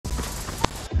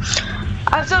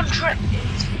I've done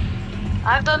trades.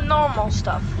 I've done normal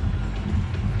stuff.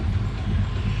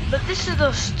 But this is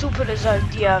the stupidest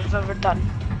idea I've ever done.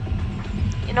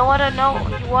 You know what I know?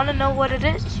 You wanna know what it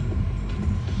is?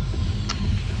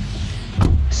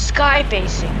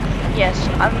 Skybasing. Yes,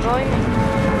 I'm going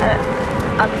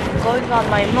on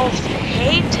my most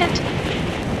hated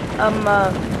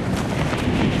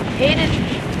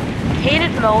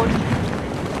hated mode,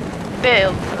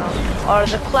 build mode, or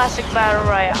the classic battle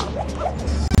royale.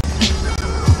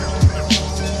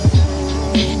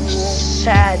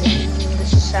 Sad.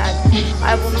 This is sad.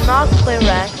 I will not play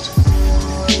ranked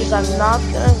because I'm not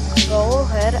gonna go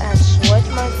ahead and sweat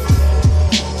my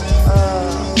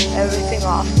everything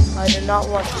off. I do not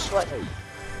want to sweat.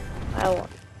 I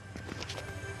want.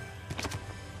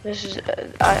 This is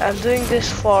I'm doing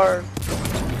this for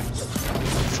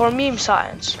meme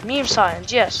science. Meme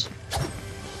science, yes.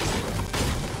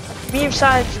 Meme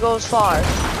science goes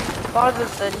farther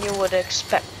than you would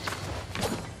expect.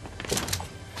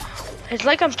 It's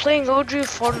like I'm playing OG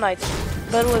Fortnite,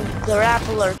 but with the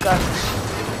grappler guns.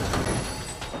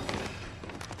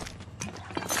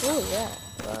 Oh yeah,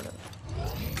 got it.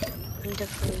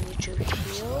 Definitely need to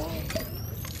heal.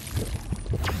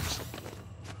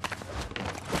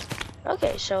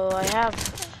 Okay, so I have.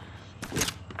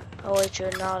 Oh wait,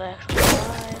 you're not actually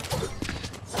alive.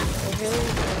 Here,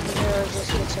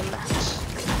 just get some mats.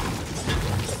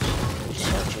 Just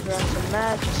have to grab some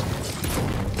mats.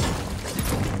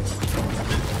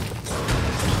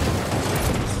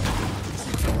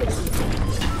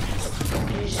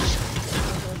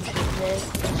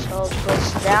 So push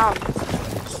down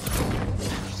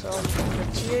some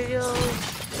materials.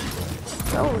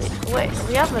 Oh wait,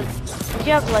 we have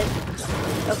like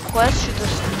a quest to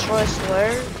destroy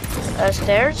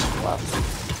stairs. Well,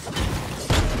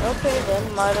 okay then,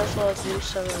 might as well do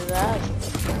some of that.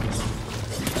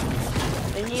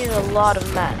 We need a lot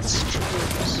of mats to do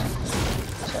this.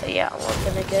 So yeah, we're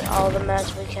gonna get all the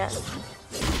mats we can,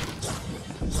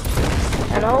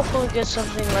 and hopefully get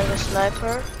something like a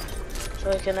sniper. So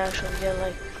I can actually get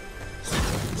like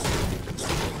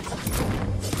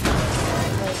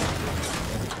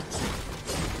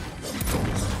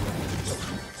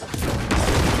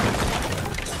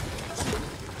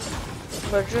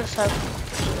we just have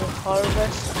to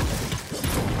harvest.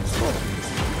 Ooh.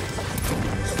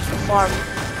 Farm.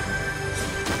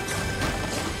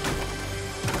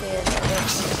 Yeah,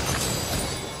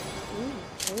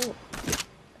 ooh.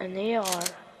 And they are.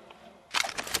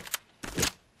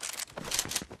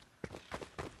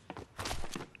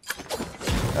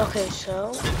 Okay,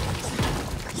 so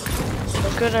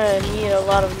we're gonna need a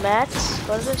lot of mats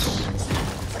for this.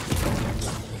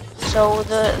 So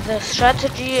the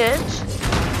strategy is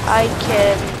I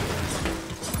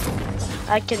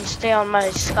can stay on my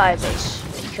skybase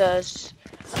because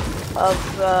of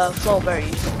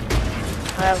flowberries.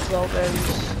 I have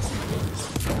flowberries.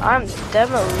 I'm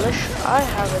demolition. I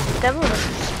have a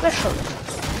demolition specialist.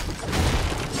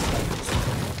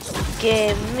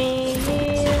 Give me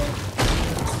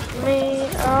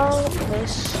all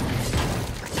this.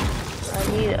 I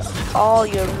need all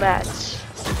your mats.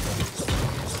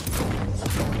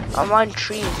 I'll mine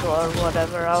trees or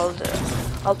whatever I'll do.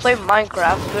 I'll play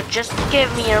Minecraft, but just give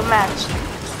me your mats.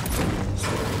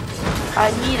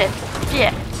 I need it.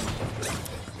 Yeah.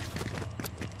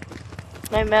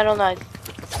 My metal knight.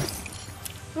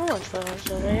 Oh, what fellas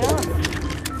are they on?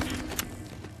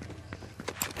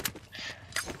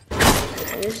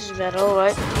 This is metal,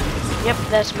 right? Yep,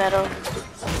 that's metal.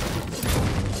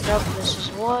 Nope, this is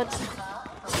wood.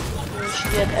 We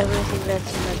should get everything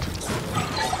that's metal.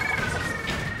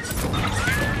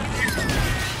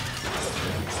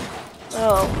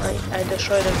 Oh, I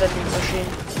destroyed a vending machine.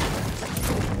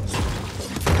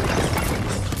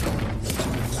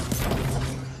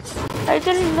 I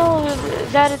didn't know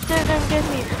that it didn't give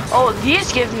me. Oh,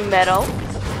 these give me metal.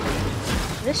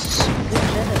 This is some good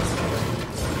metal.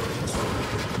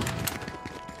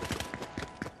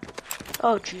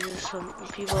 Oh Jesus, some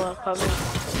people are coming.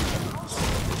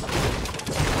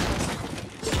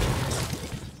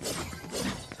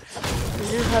 We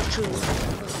just have to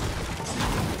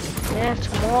get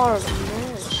more of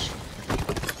this.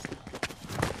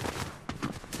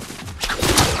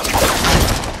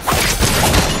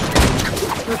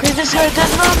 Okay, this guy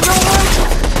does not know what.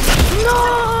 No!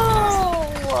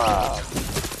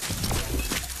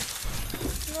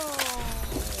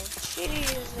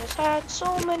 Jesus, I had so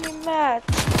many mats.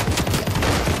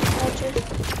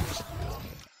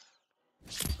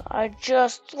 I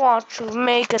just want to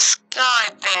make a sky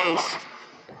base.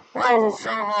 Why is it so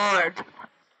hard?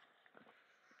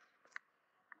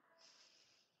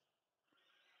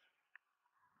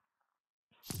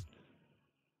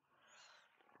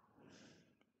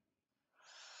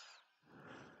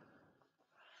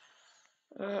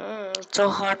 It's so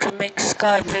hard to make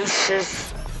sky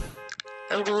bases.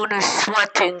 Everyone is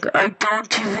sweating. I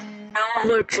don't even know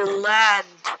where to land.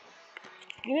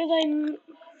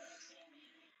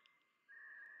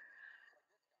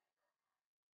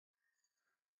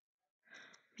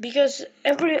 Because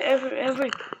every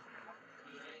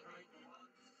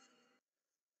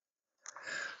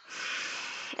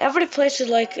place is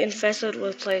like infested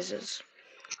with players.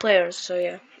 So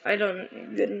yeah, I don't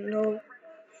even know.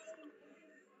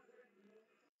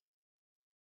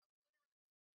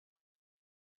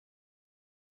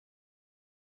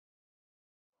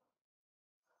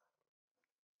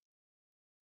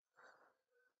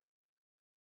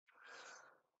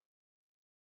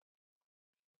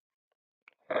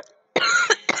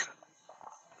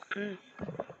 Mm.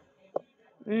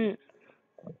 Mm.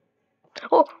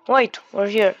 Oh wait, we're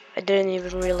here. I didn't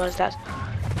even realize that.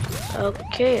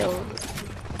 Okay,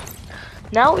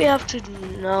 now we have to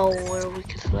know where we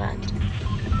could land.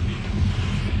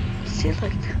 Seems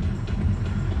like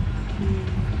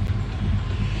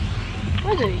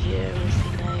weather here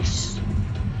would be nice.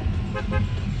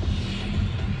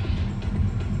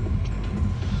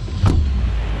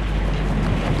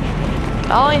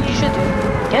 All I need to do,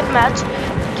 get mats,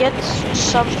 get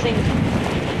something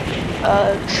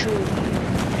true,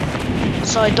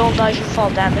 so I don't die to fall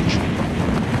damage.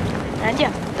 And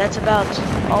yeah, that's about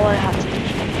all I have to do.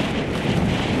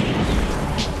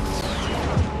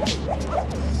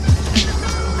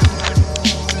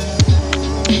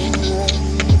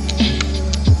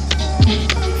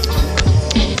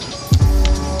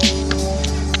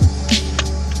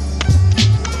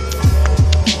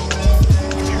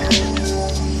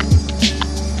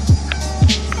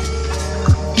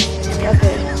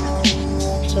 Okay,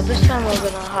 so this time we're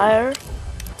gonna hire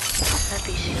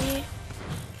NPC.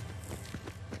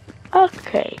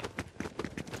 Okay.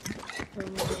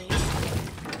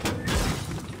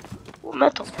 Ooh,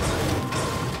 metal.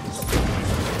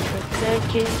 Okay,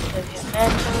 give you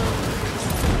metal.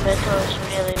 Metal is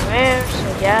really rare, so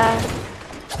yeah.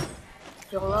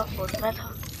 You'll love for metal.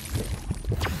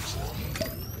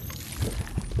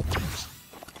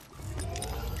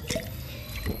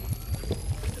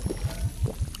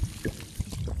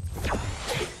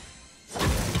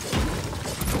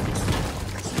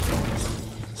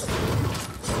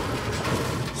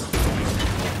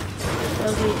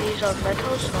 Okay, these are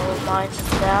metals, so I'll mine them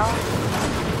down.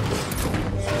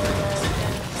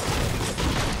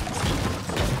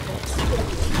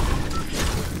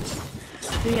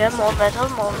 We have more metal,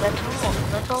 more metal, more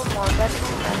metal, more metal,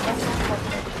 more metal.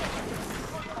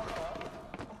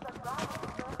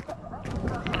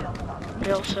 We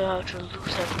also have to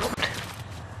lose and loot.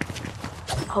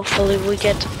 Hopefully we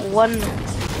get one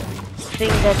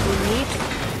thing that we need.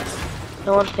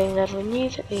 The one thing that we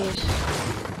need is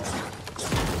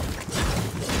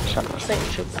something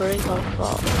to break our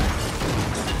fall.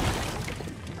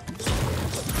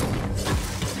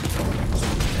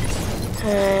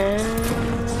 And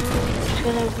it's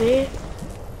gonna be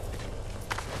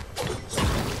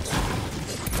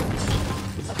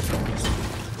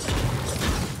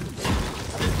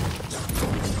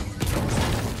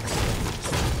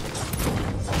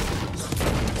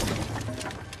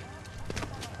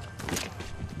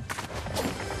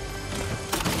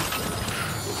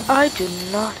I do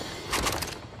not.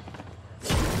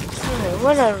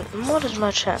 What is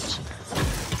my chance?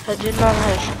 I did not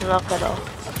have luck at all.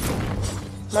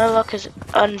 My luck is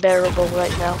unbearable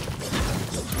right now.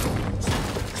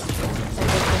 I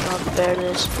cannot bear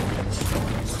this.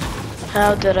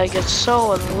 How did I get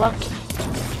so unlucky?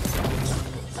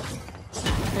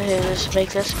 Okay, let's make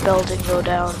this building go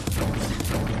down.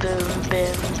 Boom,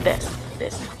 boom, boom,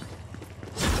 boom.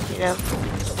 You know?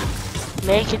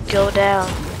 Make it go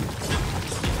down.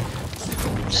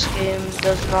 This game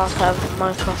does not have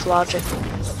Minecraft logic.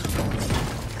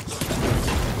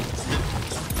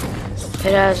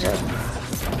 It has a...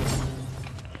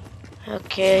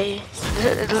 Okay.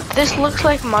 This looks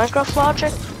like Minecraft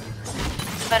logic,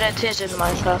 but it isn't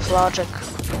Minecraft logic.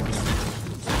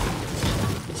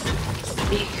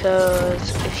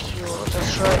 Because if you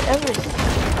destroy everything,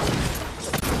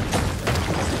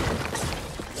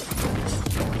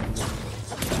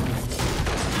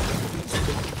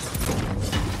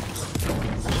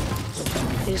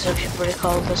 these are should really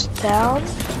call this town.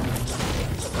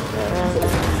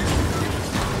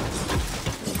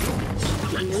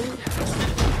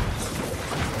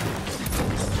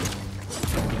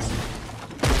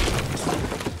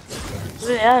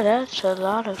 Yeah, that's a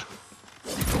lot of.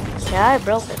 Yeah, I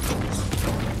broke it.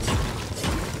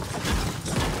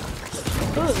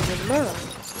 Ooh, even more.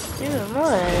 Even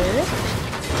more.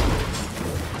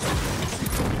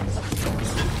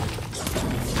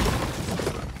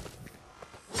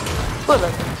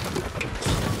 toilet.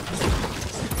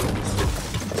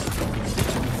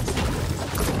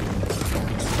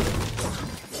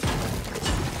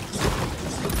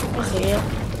 Okay, yeah.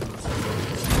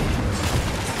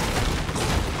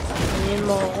 I need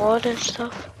more wood and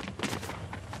stuff.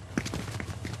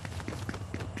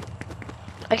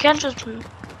 I can't just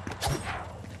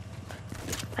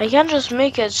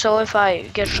make it so if I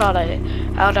get shot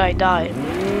out I die.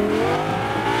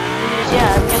 Because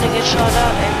yeah, I'm gonna get shot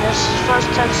out in this first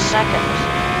 10 seconds.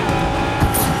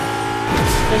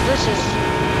 Because this is...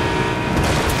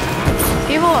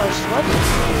 People are sweating.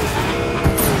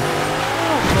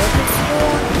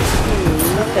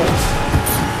 Okay.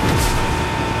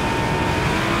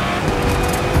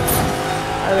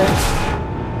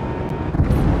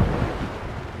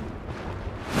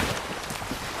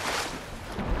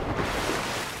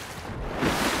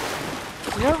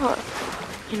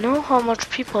 You know how much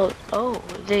people... Oh,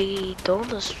 they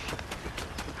don't...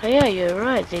 Oh yeah, you're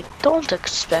right. They don't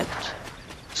expect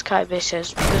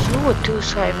skybases. Because who would do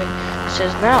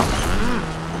skybases now?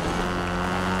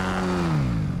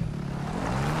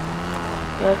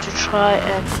 You have to try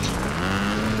and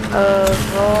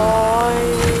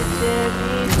avoid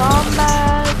any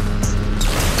combat.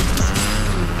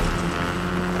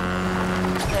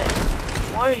 Okay,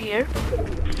 we're here.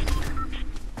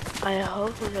 I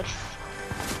hope we can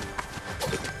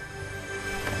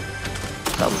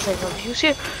something of use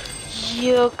here.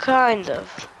 Yeah, kind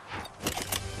of.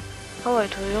 Oh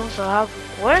wait, we also have...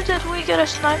 Where did we get a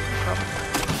sniper from?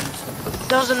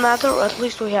 Doesn't matter, at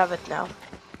least we have it now.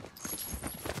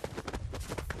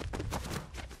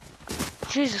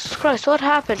 Jesus Christ, what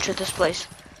happened to this place?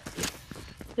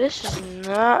 This is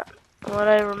not what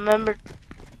I remembered.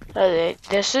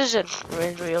 This isn't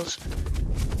reals.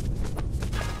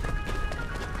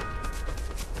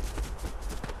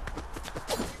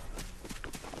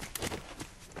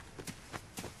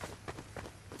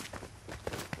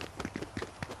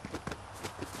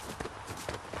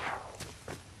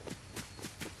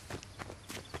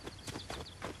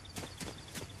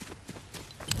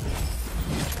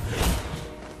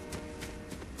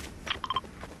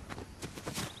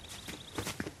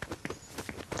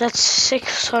 That's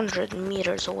 600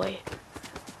 meters away.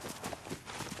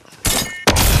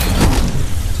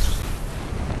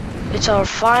 It's our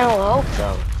final hope,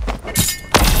 though.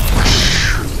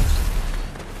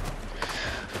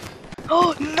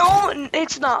 Oh, no,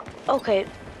 it's not. Okay.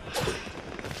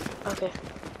 Okay.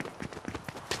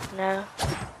 Now,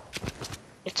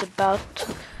 it's about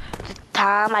the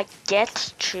time I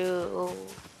get to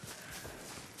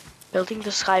building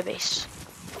the skybase.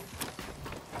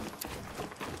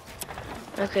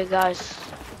 Okay guys,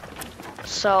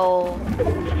 so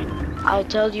I'll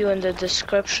tell you in the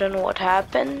description what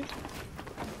happened.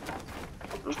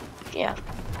 Yeah.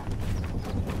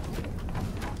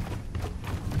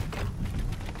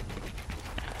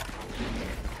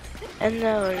 And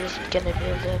now we're just gonna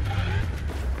build it.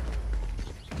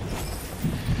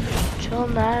 Till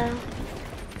now.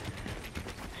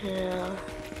 Yeah.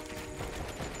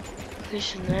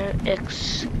 Position there,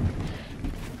 X.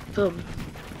 Boom.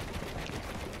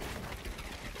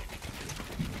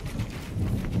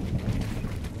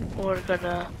 We're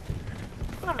gonna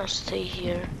stay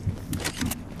here.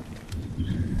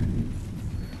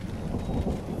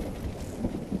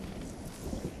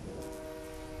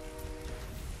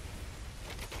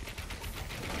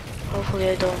 Hopefully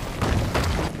I don't.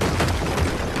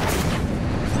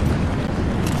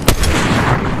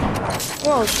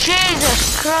 Whoa,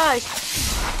 Jesus Christ!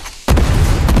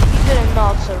 He did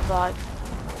not survive.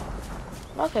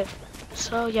 Okay,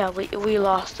 so yeah, we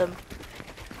lost him.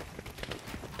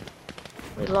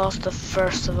 We lost the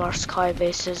first of our sky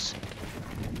bases.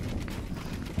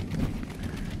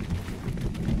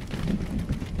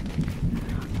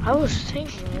 I was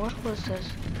thinking, what was this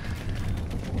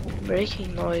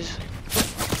breaking noise?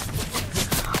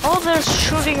 Oh, there's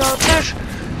shooting out there.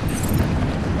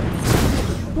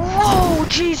 Whoa,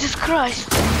 Jesus Christ.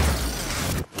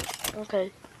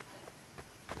 Okay.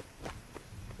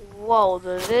 Whoa,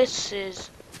 this is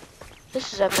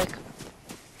epic.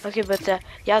 Okay, but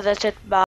yeah, that's it. Bye.